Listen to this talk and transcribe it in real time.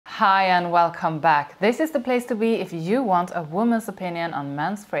Hi and welcome back. This is the place to be if you want a woman's opinion on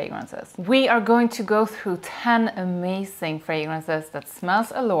men's fragrances. We are going to go through 10 amazing fragrances that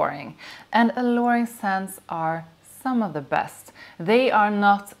smells alluring, and alluring scents are some of the best. They are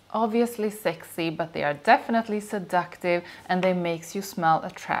not obviously sexy, but they are definitely seductive and they makes you smell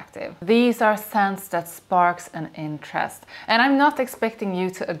attractive. These are scents that sparks an interest. And I'm not expecting you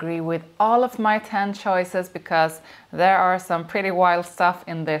to agree with all of my 10 choices because there are some pretty wild stuff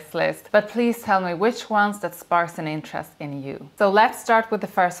in this list. But please tell me which ones that sparks an interest in you. So let's start with the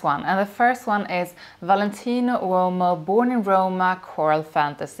first one. And the first one is Valentino Uomo Born in Roma Coral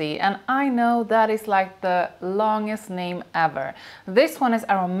Fantasy. And I know that is like the longest name ever. This one is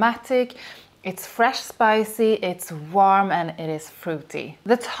aromatic. It's fresh, spicy, it's warm, and it is fruity.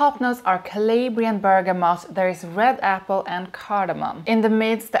 The top notes are Calabrian bergamot, there is red apple and cardamom. In the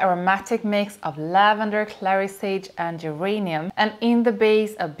midst, the aromatic mix of lavender, clary sage, and geranium. And in the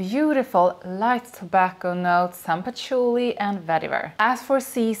base, a beautiful light tobacco note, some patchouli and vetiver. As for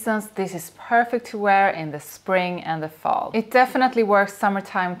seasons, this is perfect to wear in the spring and the fall. It definitely works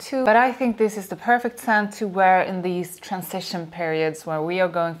summertime too, but I think this is the perfect scent to wear in these transition periods where we are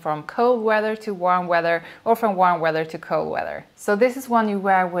going from cold weather to warm weather or from warm weather to cold weather. So this is one you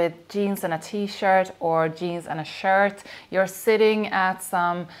wear with jeans and a t-shirt or jeans and a shirt. You're sitting at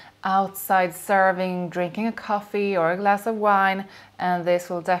some outside serving, drinking a coffee or a glass of wine, and this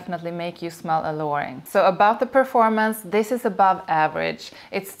will definitely make you smell alluring. So about the performance, this is above average.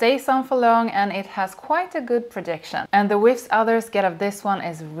 It stays on for long and it has quite a good projection. And the whiffs others get of this one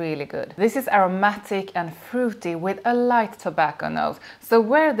is really good. This is aromatic and fruity with a light tobacco note. So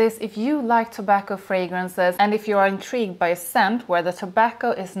wear this if you like tobacco fragrances and if you are intrigued by a scent where the tobacco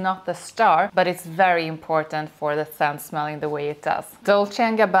is not the star, but it's very important for the scent smelling the way it does. Dolce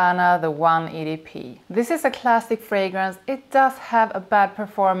 & Gabbana, the 1 EDP. This is a classic fragrance. It does have a bad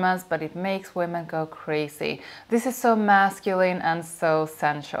performance, but it makes women go crazy. This is so masculine and so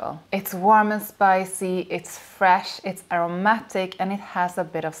sensual. It's warm and spicy, it's fresh, it's aromatic, and it has a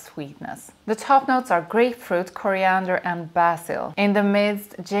bit of sweetness. The top notes are grapefruit, coriander, and basil. In the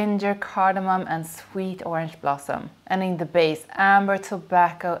midst, ginger, cardamom, and sweet orange blossom. And in the base, amber,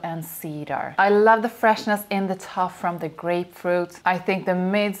 tobacco, and cedar. I love the freshness in the top from the grapefruit. I think the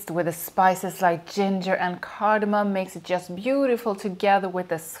midst with the spices like ginger and cardamom makes it just beautiful together with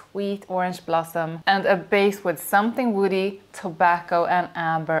the sweet orange blossom. And a base with something woody, tobacco, and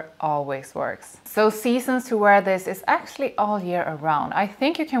amber always works. So seasons to wear this is actually all year around. I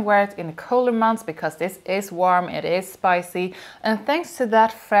think you can wear it in the colder months because this is warm, it is spicy, and thanks to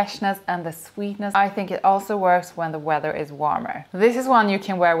that freshness and the sweetness, I think it also works when the weather is warmer. This is one you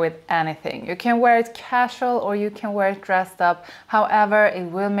can wear with anything. You can wear it casual or you can wear it dressed up. However, it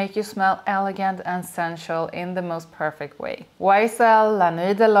will make you smell elegant and sensual in the most perfect way. YSL La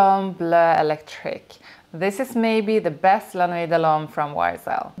Nuit de l'Homme Bleu Electrique. This is maybe the best La Nuit de l'Homme from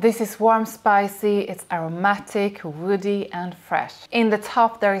YSL. This is warm, spicy, it's aromatic, woody, and fresh. In the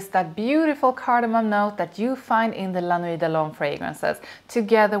top, there is that beautiful cardamom note that you find in the La Nuit de l'Homme fragrances,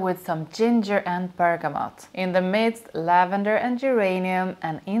 together with some ginger and bergamot. In the midst, lavender and geranium,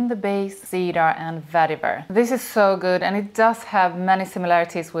 and in the base, cedar and vetiver. This is so good, and it does have many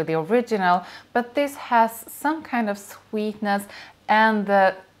similarities with the original, but this has some kind of sweetness and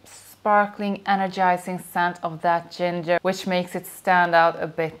the sparkling, energizing scent of that ginger, which makes it stand out a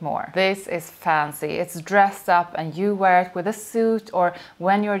bit more. This is fancy. It's dressed up and you wear it with a suit or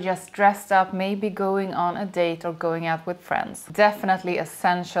when you're just dressed up, maybe going on a date or going out with friends. Definitely a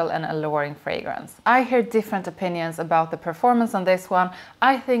sensual and alluring fragrance. I hear different opinions about the performance on this one.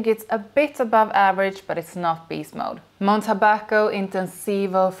 I think it's a bit above average, but it's not beast mode. Montabaco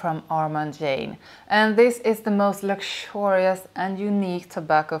Intensivo from Armand Jane. And this is the most luxurious and unique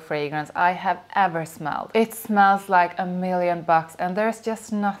tobacco fragrance I have ever smelled. It smells like $1,000,000 and there's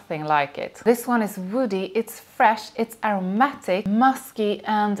just nothing like it. This one is woody, it's fresh, it's aromatic, musky,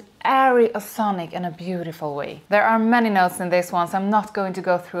 and airy, sonic in a beautiful way. There are many notes in this one, so I'm not going to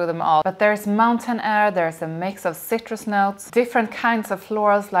go through them all, but there's mountain air, there's a mix of citrus notes, different kinds of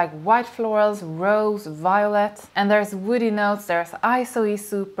florals like white florals, rose, violet, and there's woody notes, there's isoe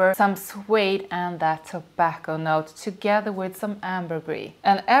super, some suede, and that tobacco note together with some ambergris.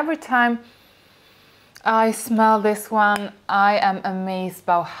 And every time I smell this one, I am amazed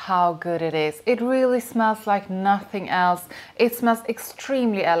by how good it is. It really smells like nothing else. It smells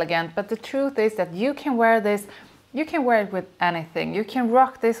extremely elegant, but the truth is that you can wear this You can wear it with anything. You can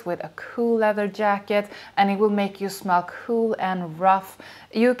rock this with a cool leather jacket and it will make you smell cool and rough.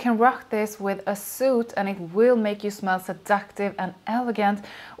 You can rock this with a suit and it will make you smell seductive and elegant,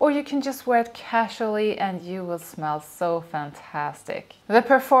 or you can just wear it casually and you will smell so fantastic. The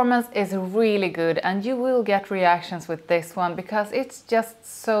performance is really good and you will get reactions with this one because it's just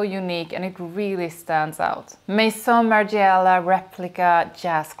so unique and it really stands out. Maison Margiela Replica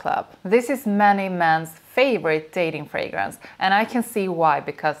Jazz Club. This is many men's favorite dating fragrance, and I can see why,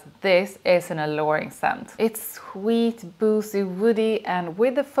 because this is an alluring scent. It's sweet, boozy, woody, and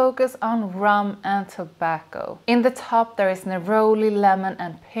with a focus on rum and tobacco. In the top there is neroli, lemon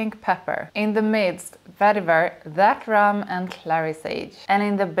and pink pepper. In the midst, vetiver, that rum and clary sage. And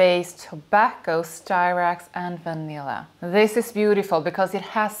in the base, tobacco, styrax and vanilla. This is beautiful because it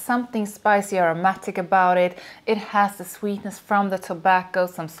has something spicy aromatic about it. It has the sweetness from the tobacco,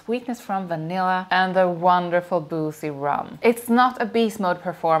 some sweetness from vanilla, and the wonderful boozy rum. It's not a beast mode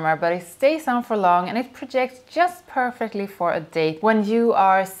performer, but it stays on for long and it projects just perfectly for a date. When you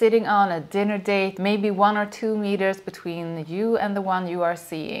are sitting on a dinner date, maybe 1 or 2 meters between you and the one you are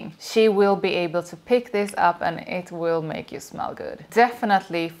seeing, she will be able to pick this up and it will make you smell good.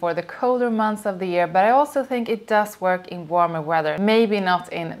 Definitely for the colder months of the year, but I also think it does work in warmer weather. Maybe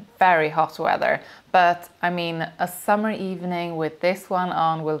not in very hot weather, but I mean, a summer evening with this one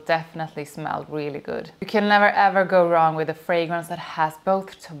on will definitely smell really good. You can never ever go wrong with a fragrance that has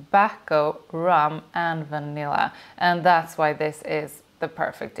both tobacco, rum and vanilla, and that's why this is the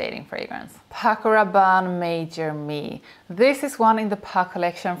perfect dating fragrance. Paco Rabanne Major Me. This is one in the Paco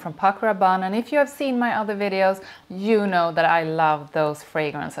collection from Paco Rabanne, and if you have seen my other videos, you know that I love those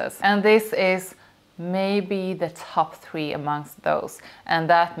fragrances. And this is maybe the top 3 amongst those, and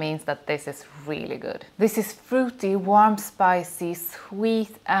that means that this is really good. This is fruity, warm, spicy,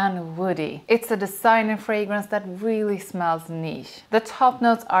 sweet and woody. It's a designer fragrance that really smells niche. The top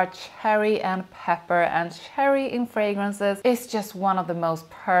notes are cherry and pepper, and cherry in fragrances is just one of the most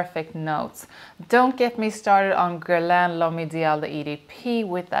perfect notes. Don't get me started on Guerlain L'Homme Idéal, the EDP,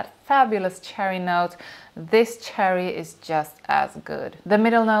 with that fabulous cherry note. This cherry is just as good. The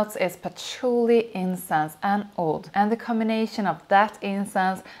middle notes is patchouli, incense and oud, and the combination of that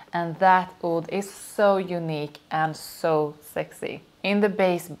incense and that oud is so unique and so sexy. In the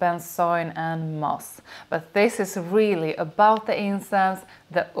base, benzoin and moss, but this is really about the incense,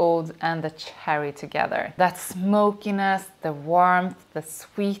 the oud and the cherry together. That smokiness, the warmth, the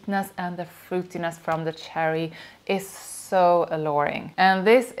sweetness and the fruitiness from the cherry is so alluring. And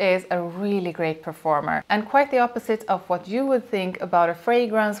this is a really great performer, and quite the opposite of what you would think about a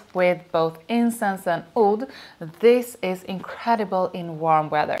fragrance with both incense and oud. This is incredible in warm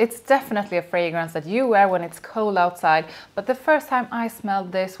weather. It's definitely a fragrance that you wear when it's cold outside, but the first time I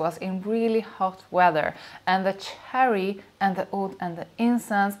smelled this was in really hot weather, and the cherry and the oud and the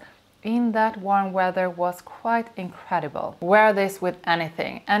incense in that warm weather was quite incredible. Wear this with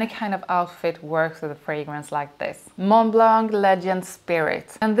anything. Any kind of outfit works with a fragrance like this. Mont Blanc Legend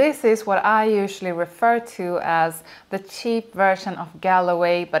Spirit. And this is what I usually refer to as the cheap version of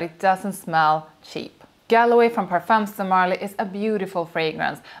Galloway, but it doesn't smell cheap. Galloway from Parfums de Marly is a beautiful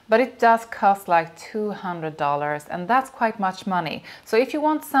fragrance, but it does cost like $200, and that's quite much money. So if you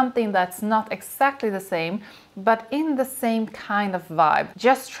want something that's not exactly the same, but in the same kind of vibe,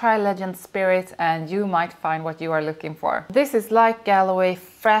 just try Legend Spirit and you might find what you are looking for. This is like Galloway,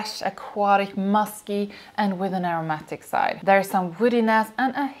 fresh, aquatic, musky and with an aromatic side. There is some woodiness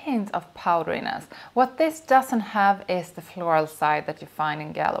and a hint of powderiness. What this doesn't have is the floral side that you find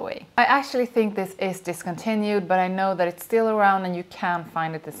in Galloway. I actually think this is discontinued, but I know that it's still around and you can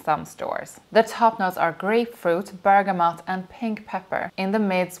find it in some stores. The top notes are grapefruit, bergamot and pink pepper. In the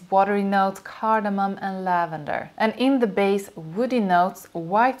mids, watery notes, cardamom and lavender. And in the base, woody notes,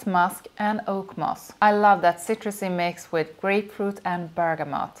 white musk and oak moss. I love that citrusy mix with grapefruit and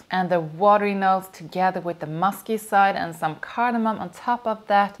bergamot. And the watery notes together with the musky side and some cardamom on top of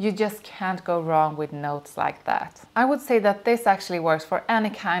that, you just can't go wrong with notes like that. I would say that this actually works for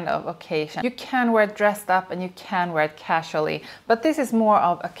any kind of occasion. You can wear it dressed up and you can wear it casually, but this is more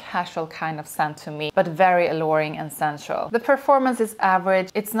of a casual kind of scent to me, but very alluring and sensual. The performance is average.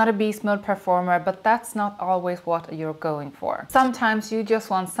 It's not a beast mode performer, but that's not always what you're going for. Sometimes you just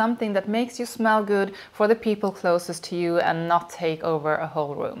want something that makes you smell good for the people closest to you and not take over a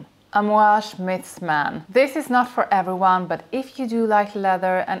whole room. Amouage Myths Man. This is not for everyone, but if you do like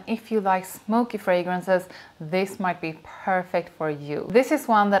leather and if you like smoky fragrances, this might be perfect for you. This is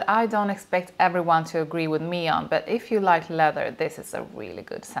one that I don't expect everyone to agree with me on, but if you like leather, this is a really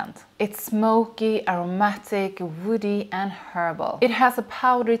good scent. It's smoky, aromatic, woody and herbal. It has a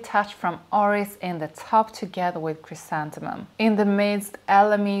powdery touch from orris in the top together with chrysanthemum. In the midst,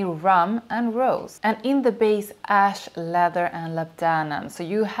 elemi, rum and rose. And in the base, ash, leather and labdanum. So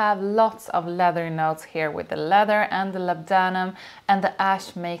you have lots of leather notes here with the leather and the labdanum, and the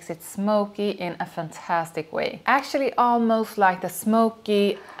ash makes it smoky in a fantastic way. Actually almost like the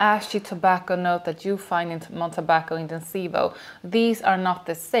smoky, ashy tobacco note that you find in Montobacco Intensivo. These are not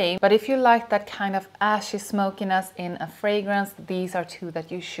the same, but if you like that kind of ashy smokiness in a fragrance, these are two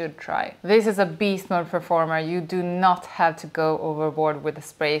that you should try. This is a beast mode performer. You do not have to go overboard with the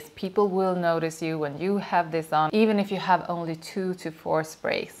sprays. People will notice you when you have this on, even if you have only 2 to 4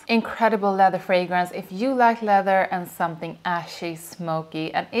 sprays. Incredible leather fragrance if you like leather and something ashy,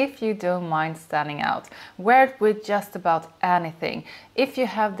 smoky, and if you don't mind standing out. Wear it with just about anything. If you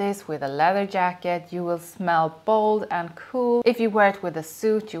have this with a leather jacket, you will smell bold and cool. If you wear it with a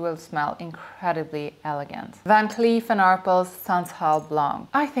suit, you will smell incredibly elegant. Van Cleef & Arpels Santal Blanc.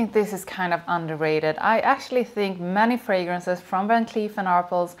 I think this is kind of underrated. I actually think many fragrances from Van Cleef &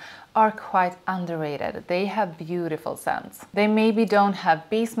 Arpels are quite underrated. They have beautiful scents. They maybe don't have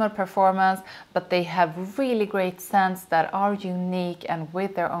beast mode performance, but they have really great scents that are unique and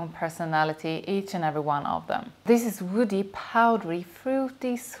with their own personality, each and every one of them. This is woody, powdery,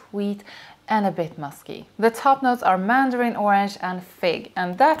 fruity, sweet, and a bit musky. The top notes are mandarin orange and fig,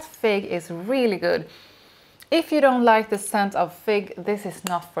 and that fig is really good. If you don't like the scent of fig, this is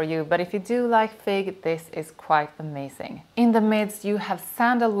not for you, but if you do like fig, this is quite amazing. In the midst, you have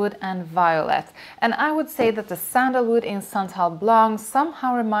sandalwood and violet, and I would say that the sandalwood in Santal Blanc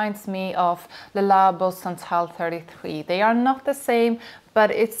somehow reminds me of Le Labo Santal 33. They are not the same, but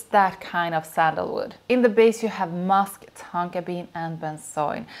it's that kind of sandalwood. In the base you have musk, tonka bean and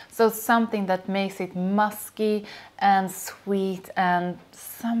benzoin. So something that makes it musky and sweet and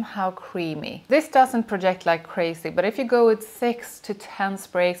somehow creamy. This doesn't project like crazy, but if you go with 6 to 10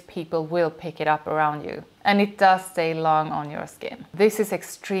 sprays, people will pick it up around you. And it does stay long on your skin. This is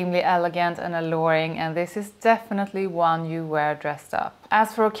extremely elegant and alluring, and this is definitely one you wear dressed up.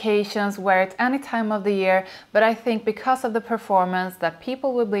 As for occasions, wear it any time of the year, but I think because of the performance that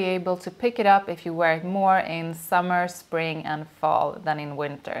people will be able to pick it up if you wear it more in summer, spring and fall than in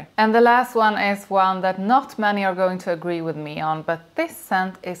winter. And the last one is one that not many are going to agree with me on, but this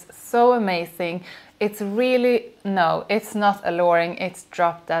scent is so amazing. It's really, no, it's not alluring, it's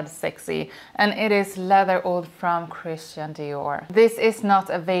drop dead sexy, and it is Leather Oud from Christian Dior. This is not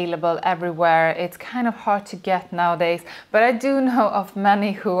available everywhere, it's kind of hard to get nowadays, but I do know of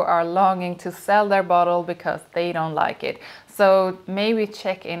many who are longing to sell their bottle because they don't like it. So maybe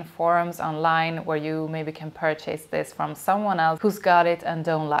check in forums online where you maybe can purchase this from someone else who's got it and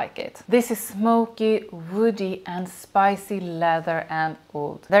don't like it. This is smoky, woody and spicy leather and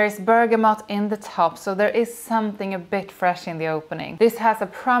oud. There is bergamot in the top, so there is something a bit fresh in the opening. This has a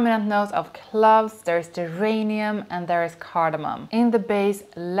prominent note of cloves, there is geranium and there is cardamom. In the base,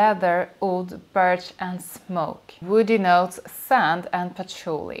 leather, oud, birch and smoke. Woody notes, sand and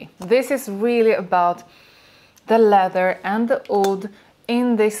patchouli. This is really about the leather and the oud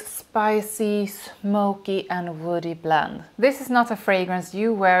in this spicy, smoky and woody blend. This is not a fragrance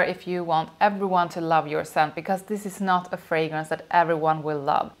you wear if you want everyone to love your scent, because this is not a fragrance that everyone will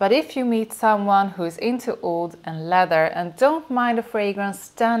love. But if you meet someone who is into oud and leather and don't mind a fragrance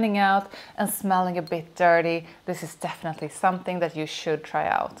standing out and smelling a bit dirty, this is definitely something that you should try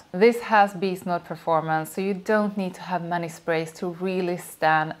out. This has beast mode performance, so you don't need to have many sprays to really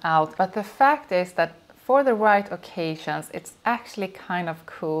stand out. But the fact is that for the right occasions, it's actually kind of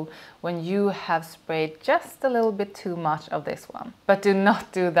cool when you have sprayed just a little bit too much of this one. But do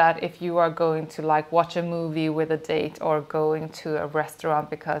not do that if you are going to like watch a movie with a date or going to a restaurant,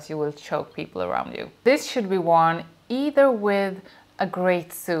 because you will choke people around you. This should be worn either with a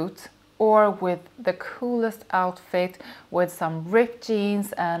great suit or with the coolest outfit with some ripped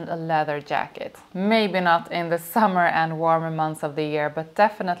jeans and a leather jacket. Maybe not in the summer and warmer months of the year, but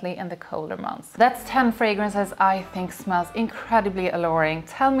definitely in the colder months. That's 10 fragrances I think smells incredibly alluring.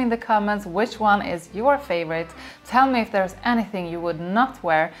 Tell me in the comments which one is your favorite. Tell me if there's anything you would not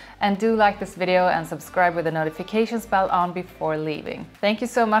wear, and do like this video and subscribe with the notifications bell on before leaving. Thank you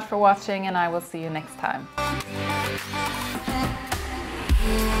so much for watching, and I will see you next time.